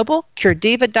 Barnes & Noble,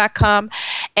 CureDiva.com,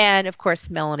 and of course,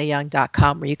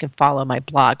 MelanieYoung.com, where you can follow my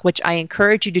blog, which I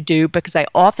encourage you to do because I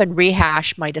often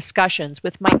rehash my discussions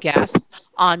with my guests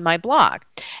on my blog.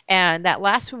 And that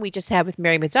last one we just had with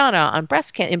Mary Madonna on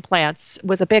breast implants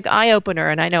was a big eye-opener,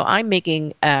 and I know I'm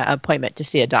making an appointment to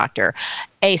see a doctor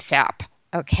ASAP.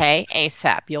 Okay,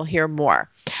 ASAP. You'll hear more.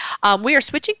 We are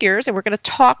switching gears, and we're going to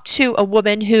talk to a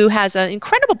woman who has an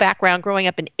incredible background growing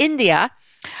up in India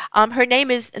Her name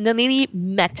is Nalini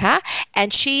Mehta,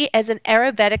 and she is an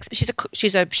Ayurvedic.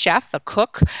 She's a chef, a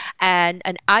cook, and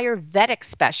an Ayurvedic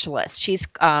specialist.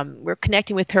 We're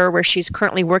connecting with her where she's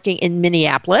currently working in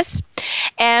Minneapolis,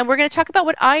 and we're going to talk about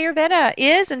what Ayurveda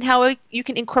is and how you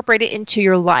can incorporate it into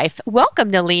your life.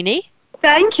 Welcome, Nalini.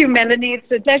 Thank you, Melanie.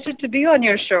 It's a pleasure to be on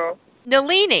your show.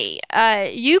 Nalini,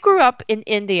 you grew up in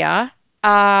India,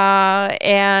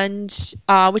 and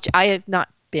which I have not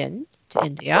been to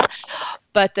India,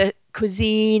 but the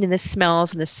cuisine and the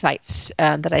smells and the sights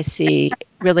that I see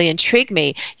really intrigue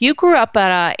me. You grew up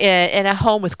in a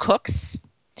home with cooks,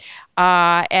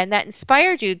 and that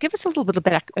inspired you. Give us a little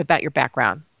bit about your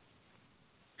background.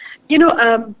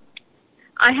 I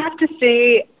have to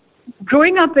say,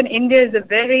 growing up in India is a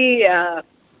very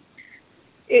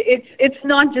it's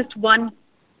not just one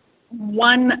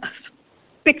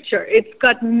picture. It's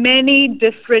got many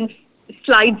different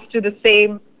sides to the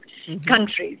same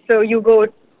country. So you go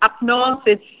up north,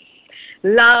 it's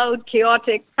loud,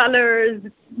 chaotic, colors,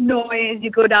 noise. You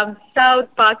go down south,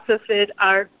 parts of it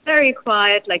are very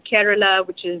quiet, like Kerala,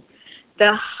 which is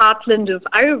the heartland of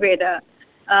Ayurveda.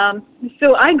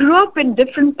 So I grew up in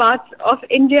different parts of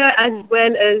India as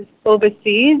well as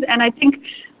overseas, and I think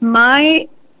my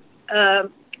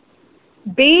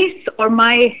base or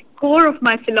my core of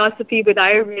my philosophy with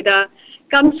Ayurveda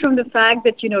comes from the fact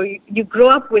that, you grow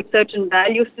up with certain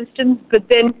value systems, but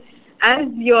then as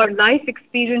your life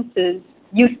experiences,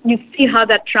 you see how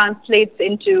that translates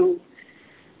into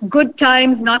good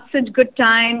times, not such good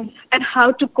times, and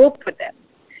how to cope with them.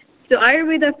 So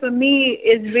Ayurveda for me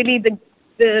is really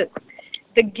the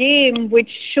game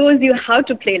which shows you how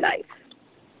to play life.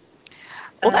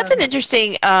 Well, that's an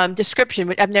interesting description,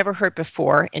 which I've never heard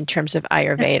before in terms of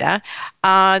Ayurveda.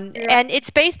 And it's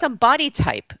based on body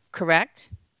type,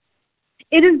 correct?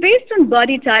 It is based on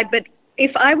body type, but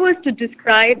if I was to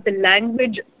describe the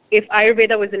language, if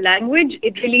Ayurveda was a language,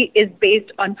 it really is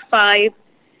based on 5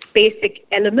 basic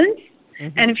elements.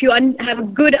 Mm-hmm. And if you have a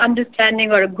good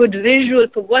understanding or a good visual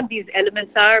for what these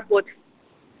elements are, both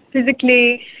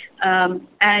physically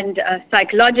and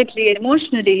psychologically and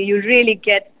emotionally, you really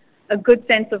get a good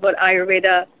sense of what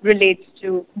Ayurveda relates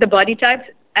to the body types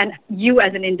and you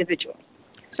as an individual.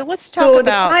 So let's talk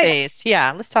about these.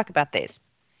 Yeah, let's talk about these.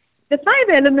 The 5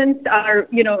 elements are,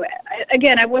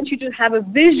 again, I want you to have a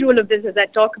visual of this as I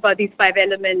talk about these 5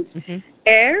 elements. Mm-hmm.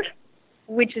 Air,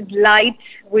 which is light,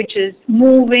 which is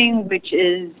moving, which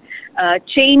is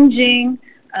changing,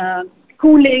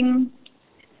 cooling.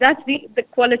 That's the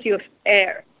quality of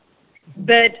air.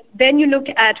 But then you look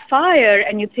at fire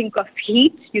and you think of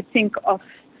heat, you think of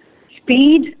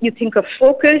speed, you think of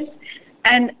focus,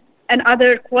 and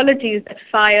other qualities that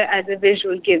fire as a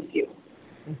visual gives you,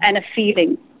 and a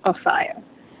feeling of fire.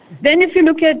 Then if you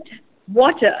look at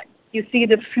water, you see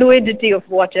the fluidity of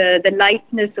water, the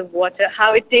lightness of water,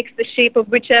 how it takes the shape of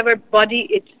whichever body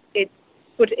it's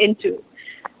put into.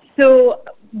 So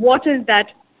water is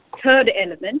that 3rd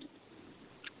element.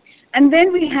 And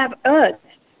then we have earth.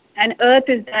 And earth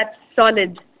is that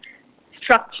solid,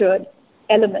 structured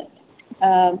element,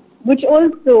 which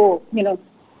also,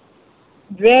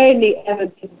 rarely ever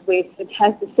gives way. It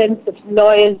has the sense of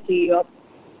loyalty, of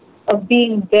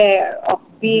being there, of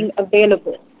being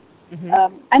available.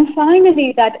 Mm-hmm. And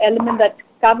finally, that element that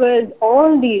covers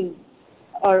all these,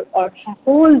 or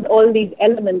holds all these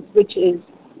elements, which is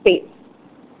space.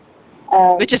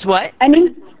 Which is what? I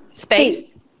mean,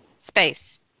 Space.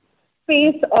 Space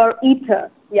or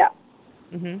ether, yeah.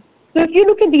 Mm-hmm. So if you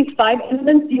look at these 5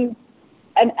 elements,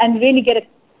 and really get a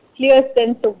clear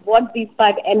sense of what these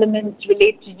 5 elements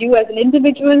relate to you as an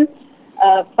individual,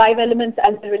 5 elements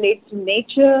as they relate to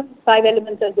nature, 5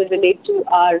 elements as they relate to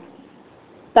our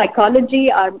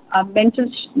psychology, our mental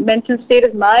state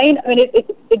of mind. I mean,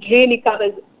 it really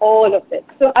covers all of it.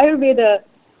 So Ayurveda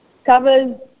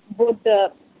covers both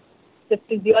the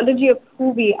physiology of who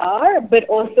we are, but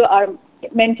also our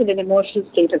mental and emotional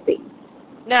state of being.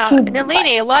 Now,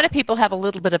 Nalini, a lot of people have a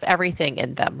little bit of everything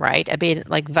in them, right? I mean,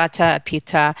 like Vata,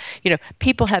 Pitta,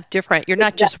 people have different, you're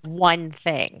not just one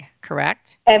thing,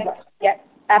 correct? Ever, yes,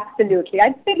 absolutely.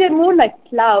 I'd say they're more like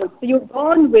clouds. So you're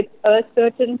born with a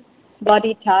certain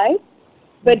body type,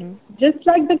 but just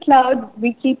like the clouds,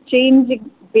 we keep changing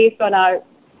based on our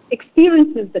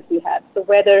experiences that we have. So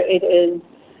whether it is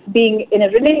being in a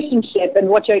relationship and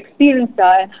what your experiences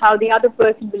are and how the other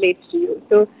person relates to you.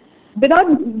 So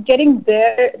without getting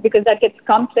there, because that gets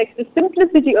complex, the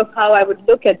simplicity of how I would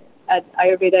look at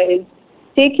Ayurveda is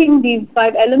taking these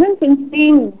 5 elements and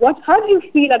seeing how do you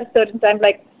feel at a certain time.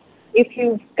 Like if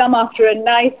you've come after a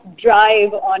nice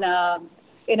drive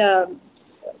in a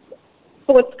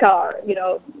sports car,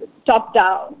 top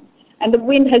down, and the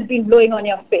wind has been blowing on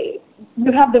your face.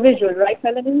 You have the visual, right,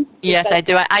 Melanie? Yes, I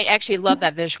do. I actually love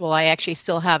that visual. I actually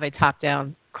still have a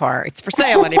top-down car. It's for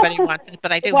sale. Anybody wants it,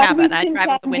 but I do have it. I drive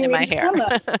with the wind in my hair.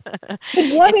 But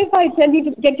what if I tell you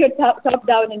to get your top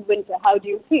down in winter? How do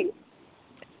you feel?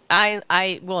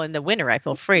 Well, in the winter I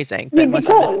feel freezing, but unless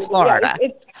I'm in Florida. Yeah,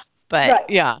 but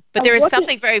but there is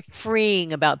something very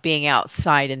freeing about being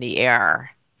outside in the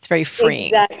air. It's very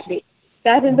freeing. Exactly.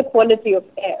 That is the quality of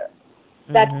air.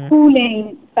 That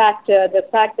cooling factor, the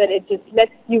fact that it just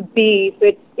lets you be,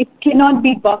 so it cannot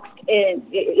be boxed in.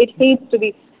 It needs to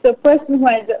be. So a person who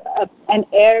has an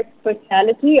air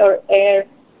personality or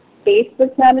air-based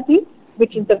personality,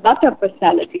 which is the Vata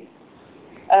personality,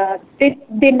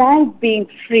 they like being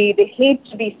free. They hate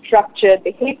to be structured.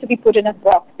 They hate to be put in a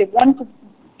box. They want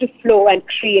to flow and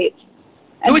create.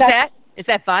 And who is that? Is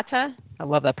that Vata? I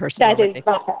love that person. That is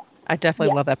Vata. I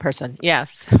definitely love that person.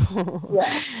 Yes.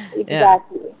 Yeah, exactly. Yeah.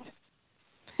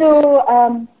 So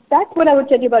that's what I would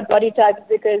tell you about body types,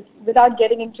 because without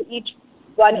getting into each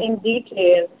one in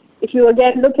detail, if you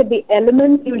again look at the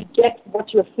elements, you'll get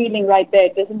what you're feeling right there.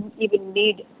 It doesn't even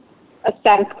need a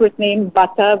Sanskrit name,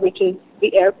 Vata, which is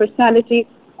the air personality,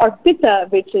 or Pitta,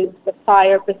 which is the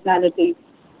fire personality,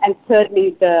 and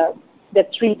thirdly, the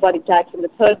three body types, and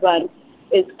the third one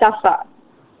is Kapha.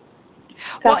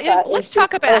 Well, let's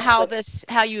talk about how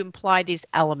you apply these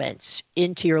elements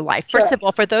into your life. First of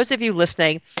all, for those of you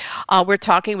listening, we're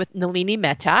talking with Nalini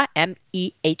Mehta, Mehta.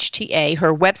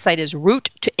 Her website is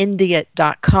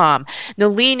roottoindia.com.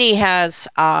 Nalini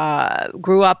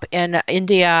grew up in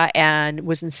India and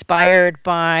was inspired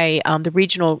by the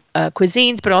regional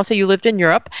cuisines, but also you lived in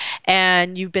Europe,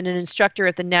 and you've been an instructor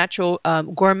at the Natural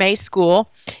Gourmet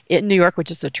School in New York, which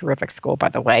is a terrific school, by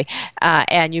the way,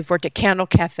 and you've worked at Candle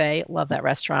Cafe, love that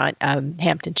restaurant,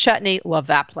 Hampton Chutney, love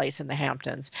that place in the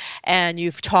Hamptons, and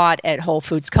you've taught at Whole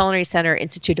Foods Culinary Center,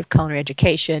 Institute of Culinary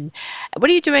Education. What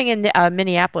are you doing in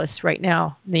Minneapolis right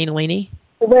now, Nalini?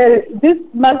 Well, this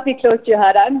must be close to your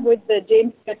heart. I'm with the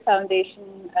James Beard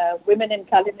Foundation Women in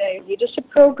Culinary Leadership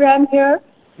Program here,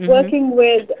 working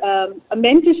with a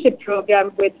mentorship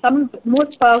program with some of the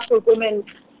most powerful women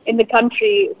in the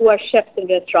country who are chefs and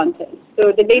restaurateurs.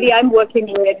 So the lady I'm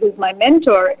working with, who's my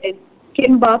mentor, is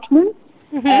Kim Bartman,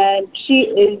 and she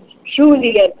is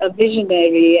truly a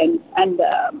visionary and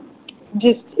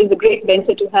just is a great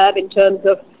mentor to have in terms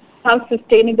of how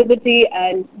sustainability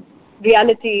and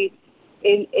reality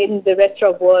in the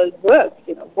restaurant world works.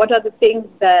 You know, what are the things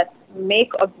that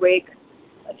make or break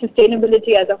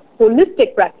sustainability as a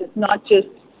holistic practice, not just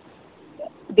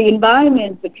the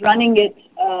environment, but running it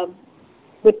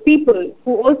with people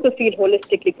who also feel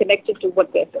holistically connected to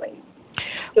what they're doing.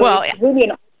 So well, it's really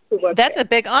an honor to work that's there. a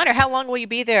big honor. How long will you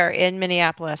be there in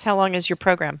Minneapolis? How long is your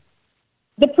program?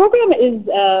 The program is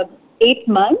 8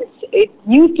 months. It's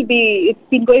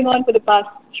been going on for the past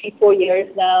 3-4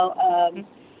 years now,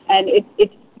 and it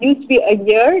used to be a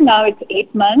year. Now it's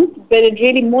 8 months. But it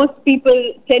really, most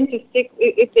people tend to stick,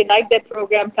 if they like their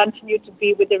program, continue to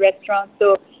be with the restaurant.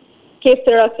 So, que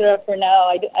sera for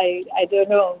now, I don't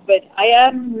know. But I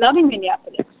am loving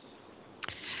Minneapolis.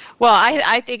 Well,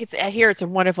 I think it's a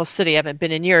wonderful city. I haven't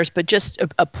been in years, but just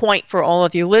a point for all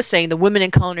of you listening, the Women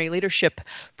in Culinary Leadership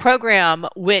Program,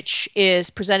 which is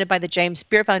presented by the James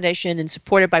Beard Foundation and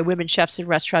supported by women chefs and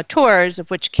restaurateurs, of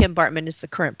which Kim Bartman is the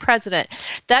current president.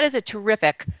 That is a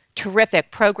terrific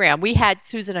program. We had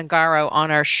Susan Ungaro on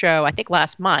our show, I think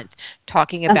last month,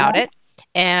 talking about it.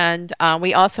 And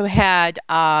we also had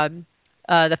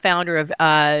the founder of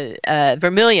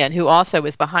Vermilion, who also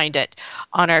was behind it,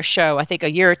 on our show, I think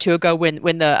a year or two ago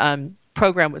when the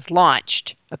program was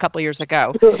launched a couple of years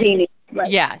ago. Right.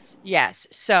 Yes.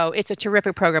 So it's a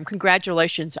terrific program.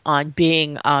 Congratulations on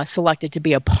being selected to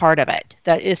be a part of it.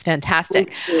 That is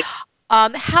fantastic.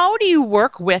 How do you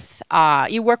work with,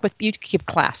 you keep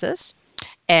classes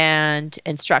and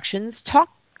instructions. Talk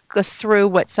us through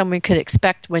what someone could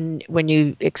expect when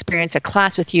you experience a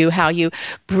class with you, how you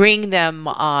bring them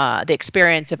the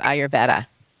experience of Ayurveda.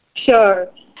 Sure.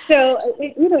 So,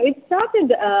 it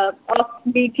started off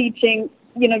me teaching,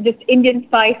 just Indian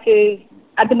spices.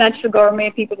 At the Natural Gourmet,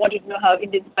 people wanted to know how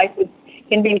Indian spices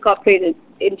can be incorporated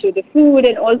into the food,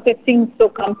 and also it seems so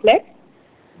complex.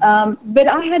 But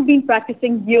I had been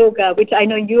practicing yoga, which I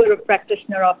know you're a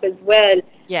practitioner of as well.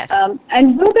 Yes.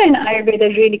 And yoga and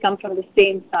Ayurveda really come from the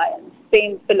same science,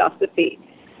 same philosophy.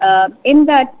 In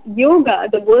that yoga,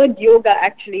 the word yoga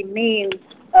actually means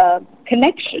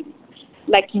connection,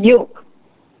 like yolk,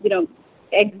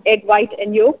 egg white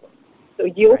and yolk. So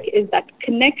yolk is that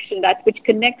connection, that which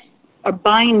connects or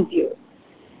binds you.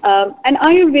 And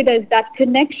Ayurveda is that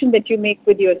connection that you make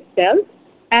with yourself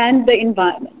and the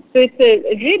environment. So it's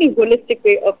a really holistic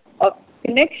way of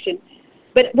connection.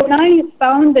 But when I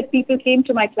found that people came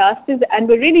to my classes and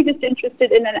were really just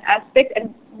interested in an aspect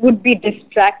and would be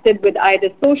distracted with either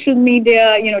social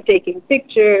media, taking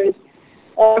pictures,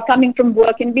 or coming from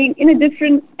work and being in a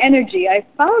different energy, I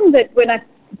found that when I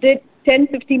did 10,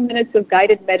 15 minutes of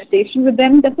guided meditation with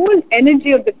them, the whole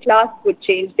energy of the class would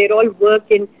change. They'd all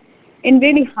work in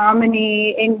really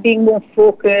harmony, in being more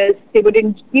focused. They would,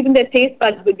 even their taste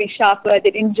buds would be sharper.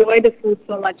 They'd enjoy the food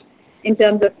so much in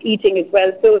terms of eating as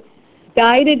well. So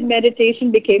guided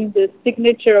meditation became the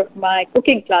signature of my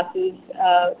cooking classes.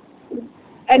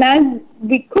 And as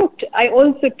we cooked, I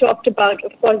also talked about,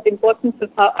 of course, the importance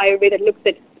of how Ayurveda looks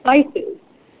at spices.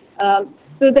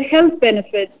 So the health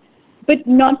benefits, but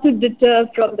not to deter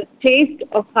from the taste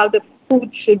of how the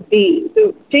food should be.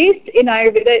 So taste in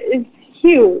Ayurveda is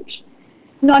huge.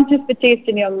 Not just the taste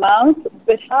in your mouth,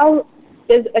 but how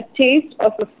does a taste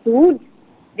of a food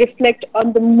reflect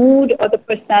on the mood or the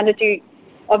personality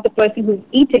of the person who's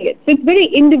eating it. So it's very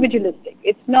individualistic.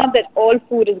 It's not that all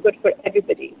food is good for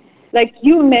everybody. Like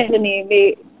you, Melanie,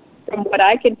 may, from what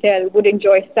I can tell, would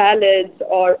enjoy salads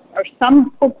or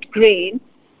some cooked grain,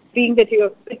 being that you're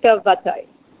pitta vata.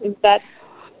 Is that...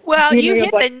 Well, you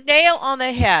hit the nail on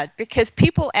the head, because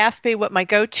people ask me what my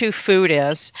go-to food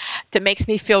is that makes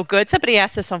me feel good. Somebody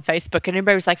asked this on Facebook, and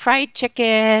everybody was like, fried chicken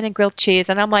and grilled cheese.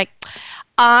 And I'm like,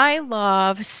 I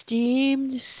love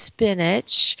steamed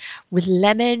spinach with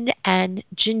lemon and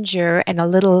ginger and a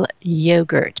little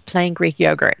yogurt, plain Greek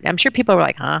yogurt. I'm sure people were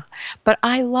like, huh? But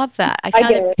I love that. I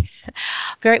found it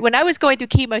very... When I was going through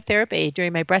chemotherapy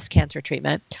during my breast cancer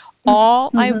treatment,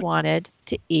 all I wanted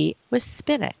to eat was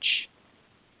spinach.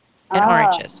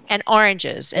 And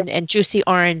oranges and juicy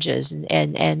oranges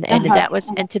and that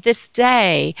was, and to this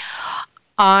day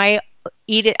I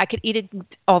eat it. I could eat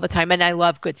it all the time, and I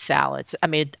love good salads. I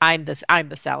mean, I'm the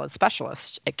salad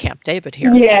specialist at Camp David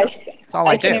here. Yes, that's all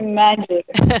I do. I can imagine.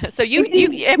 So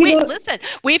listen,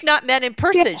 we've not met in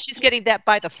person. Yeah. She's getting that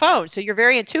by the phone, so you're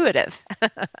very intuitive.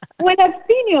 When I've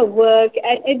seen your work,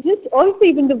 and it just also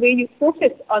even the way you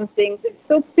focus on things, it's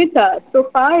so pitta, so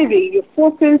fiery. You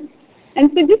focus. And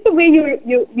so just the way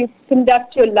you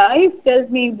conduct your life tells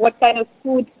me what kind of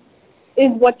food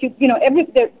is what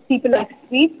people like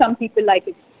sweet, some people like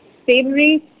it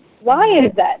savory. Why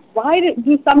is that? Why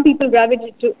do some people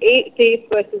gravitate to a taste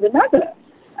versus another?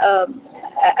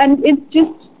 And it's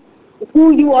just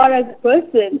who you are as a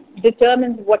person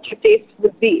determines what your taste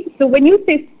would be. So when you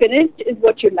say spinach is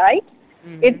what you like,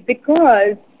 it's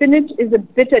because spinach is a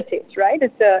bitter taste, right?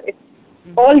 It's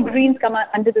all greens come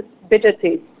under this bitter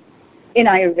taste in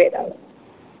Ayurveda.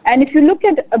 And if you look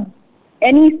at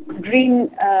any green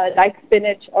like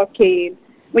spinach or kale,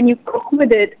 when you cook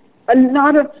with it, a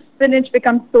lot of spinach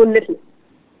becomes so little.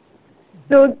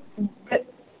 So the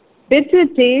bitter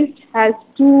taste has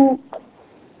two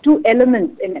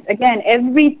elements in it. Again,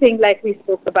 everything like we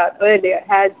spoke about earlier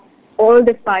has all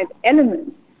the 5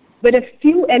 elements, but a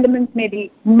few elements may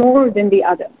be more than the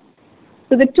other.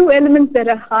 So the 2 elements that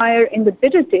are higher in the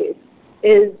bitter taste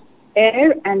is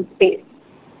air and space.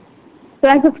 So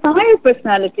as a fire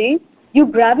personality, you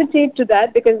gravitate to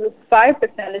that because with fire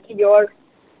personality, your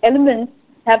elements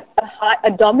have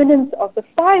a dominance of the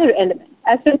fire element,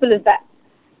 as simple as that.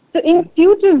 So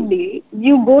intuitively,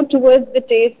 you go towards the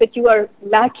taste that you are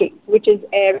lacking, which is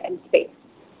air and space.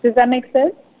 Does that make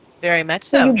sense? Very much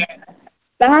so. You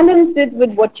balance it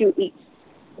with what you eat.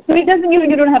 So it doesn't,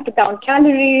 you don't have to count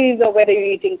calories or whether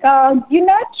you're eating carbs. You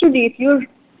naturally, if you're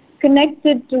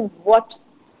connected to what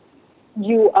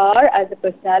you are as a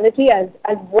personality, as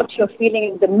what you're feeling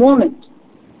in the moment,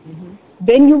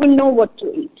 then you will know what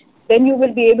to eat. Then you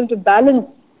will be able to balance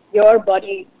your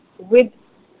body with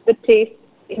the taste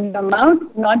in your mouth,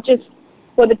 not just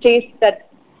for the taste that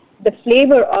the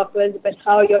flavor offers, but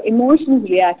how your emotions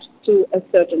react to a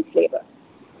certain flavor.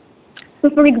 So,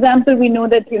 for example, we know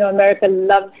that America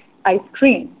loves ice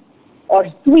cream or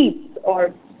sweets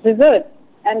or desserts,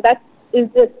 and that is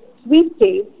the sweet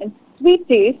taste. And sweet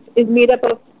taste is made up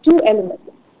of 2 elements.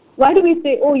 Why do we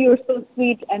say, oh, you're so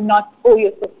sweet, and not, oh,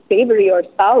 you're so savory or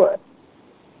sour?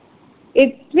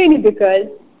 It's really because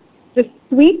the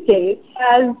sweet taste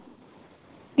has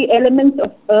the elements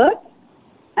of earth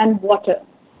and water,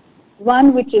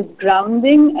 one which is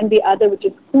grounding and the other which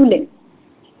is cooling.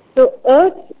 So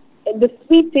earth, the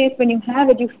sweet taste, when you have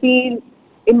it, you feel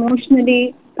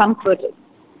emotionally comforted.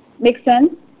 Make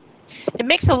sense? It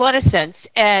makes a lot of sense.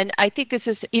 And I think this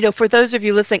is, for those of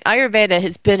you listening, Ayurveda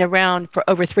has been around for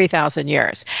over 3,000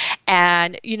 years.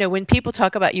 And, when people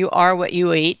talk about you are what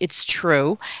you eat, it's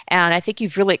true. And I think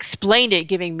you've really explained it,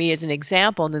 giving me as an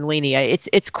example, Nalini.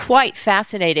 It's quite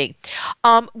fascinating.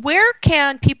 Where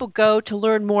can people go to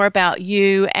learn more about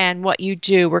you and what you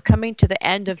do? We're coming to the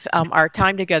end of our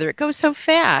time together. It goes so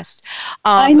fast.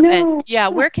 I know.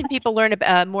 And, where can people learn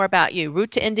more about you?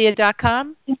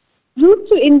 RootToIndia.com? Root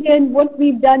to India, and what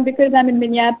we've done, because I'm in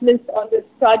Minneapolis on this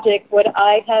project, what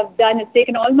I have done is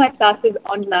taken all my classes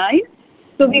online.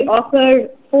 So we offer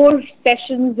 4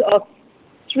 sessions of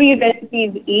 3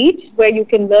 recipes each where you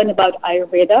can learn about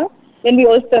Ayurveda. Then we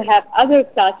also have other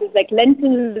classes like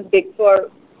lentils is big for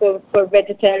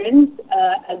vegetarians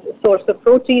as a source of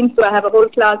protein. So I have a whole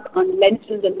class on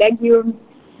lentils and legumes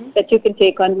that you can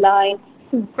take online.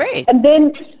 Great. And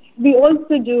then we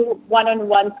also do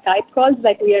one-on-one Skype calls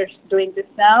like we are doing this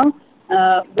now,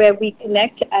 where we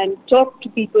connect and talk to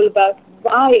people about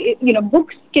why,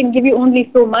 books can give you only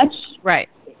so much. Right.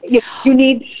 You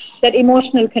need that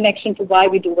emotional connection to why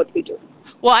we do what we do.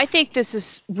 Well, I think this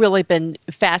has really been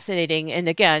fascinating. And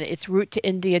again, it's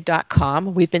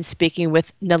roottoindia.com. We've been speaking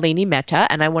with Nalini Mehta,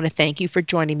 and I want to thank you for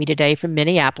joining me today from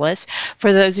Minneapolis.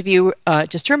 For those of you,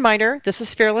 just a reminder, this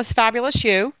is Fearless Fabulous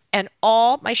You, and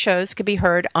all my shows can be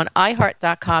heard on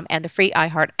iHeart.com and the free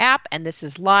iHeart app. And this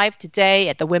is live today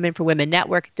at the Women for Women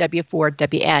Network,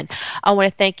 W4WN. I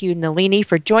want to thank you, Nalini,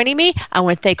 for joining me. I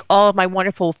want to thank all of my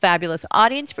wonderful, fabulous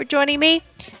audience for joining me.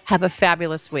 Have a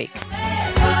fabulous week.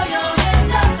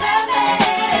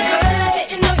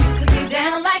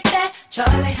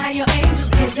 Charlie, how your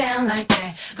angels get down like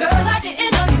that? Girl, I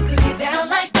didn't know you could get down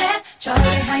like that. Charlie,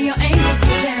 how your angels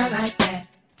get down like that?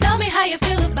 Tell me how you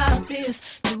feel about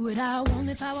this. Do it how I want,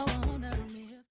 if how I want.